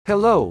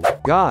Hello,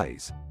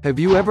 guys. Have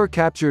you ever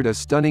captured a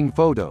stunning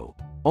photo,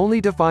 only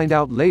to find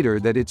out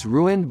later that it's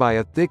ruined by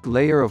a thick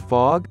layer of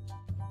fog?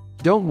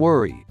 Don't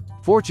worry.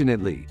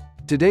 Fortunately,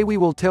 today we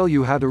will tell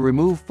you how to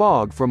remove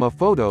fog from a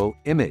photo,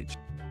 image.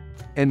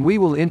 And we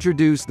will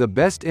introduce the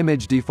best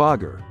image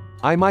defogger,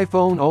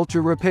 iMyFone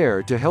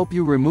UltraRepair, to help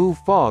you remove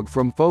fog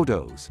from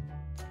photos.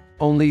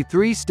 Only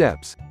 3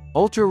 steps.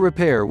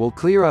 UltraRepair will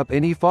clear up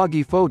any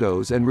foggy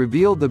photos and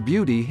reveal the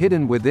beauty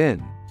hidden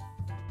within.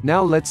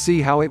 Now let's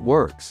see how it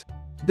works.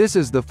 This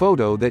is the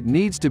photo that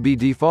needs to be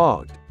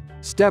defogged.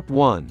 Step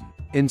 1.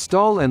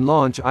 Install and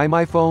launch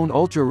iMyFone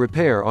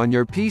UltraRepair on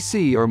your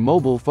PC or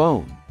mobile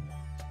phone.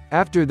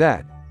 After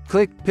that,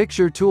 click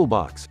Picture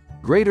Toolbox,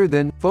 greater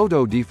than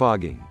Photo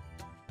Defogging.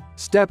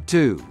 Step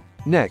 2.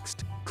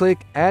 Next,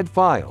 click Add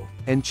File,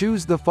 and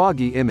choose the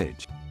foggy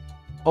image.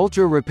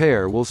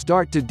 UltraRepair will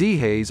start to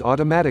dehaze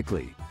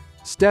automatically.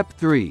 Step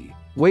 3.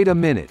 Wait a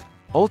minute.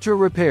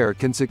 UltraRepair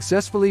can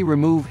successfully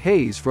remove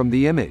haze from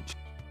the image.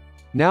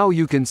 Now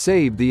you can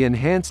save the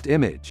enhanced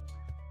image.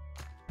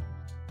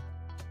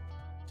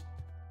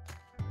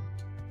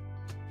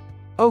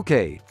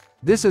 Okay,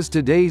 this is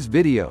today's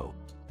video.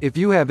 If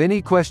you have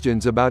any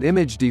questions about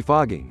image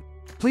defogging,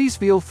 please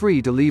feel free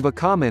to leave a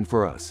comment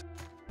for us.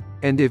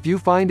 And if you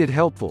find it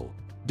helpful,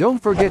 don't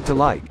forget to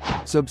like,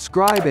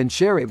 subscribe and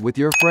share it with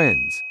your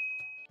friends.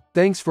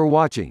 Thanks for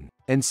watching,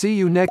 and see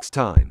you next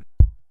time.